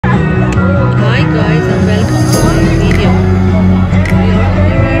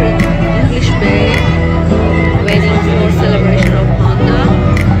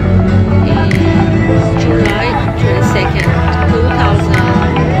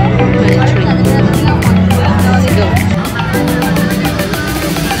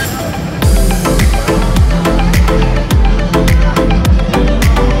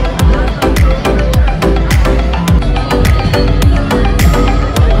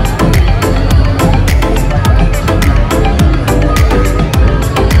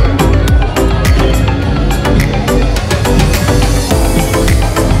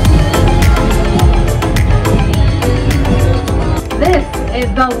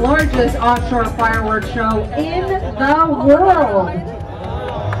largest offshore fireworks show in the world.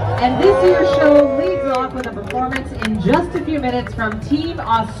 And this year's show leads off with a performance in just a few minutes from Team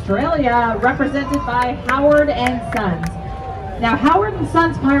Australia, represented by Howard and Sons. Now, Howard and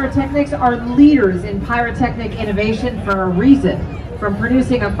Sons Pyrotechnics are leaders in pyrotechnic innovation for a reason. From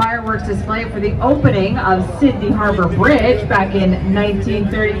producing a fireworks display for the opening of Sydney Harbour Bridge back in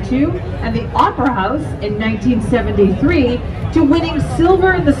 1932 and the Opera House in 1973 to winning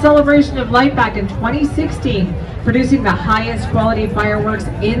silver in the Celebration of Light back in 2016. Producing the highest quality fireworks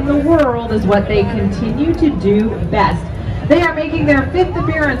in the world is what they continue to do best. They are making their 5th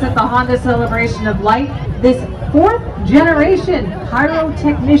appearance at the Honda Celebration of Light, this 4th generation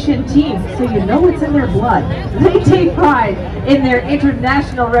pyrotechnician team, so you know it's in their blood. They take pride in their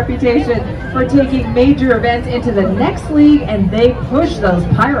international reputation for taking major events into the next league, and they push those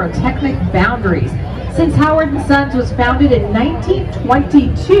pyrotechnic boundaries. Since Howard and Sons was founded in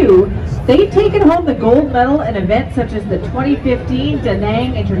 1922, they've taken home the gold medal in events such as the 2015 Da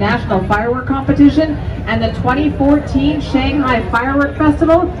Nang International Firework Competition and the 2014 Shanghai Firework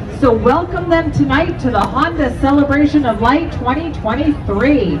Festival. So welcome them tonight to the Honda Celebration of Light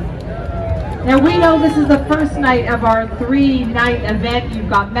 2023. Now we know this is the first night of our 3-night event. You've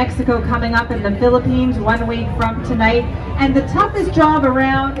got Mexico coming up and the Philippines 1 week from tonight. And the toughest job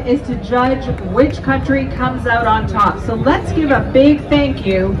around is to judge which country comes out on top. So let's give a big thank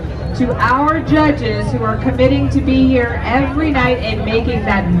you to our judges who are committing to be here every night and making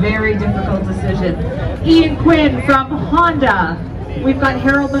that very difficult decision. Ian Quinn from Honda. We've got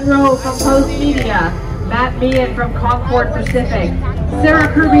Harold Monroe from Post Media. Matt Meehan from Concord Pacific.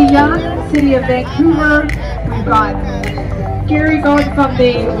 Sarah Kirby-Young, City of Vancouver. We've got Gary Gold from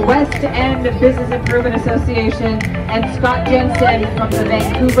the West End Business Improvement Association and Scott Jensen from the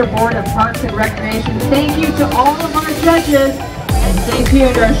Vancouver Board of Parks and Recreation. Thank you to all of our judges, and stay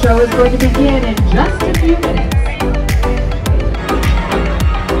tuned, our show is going to begin in just a few minutes.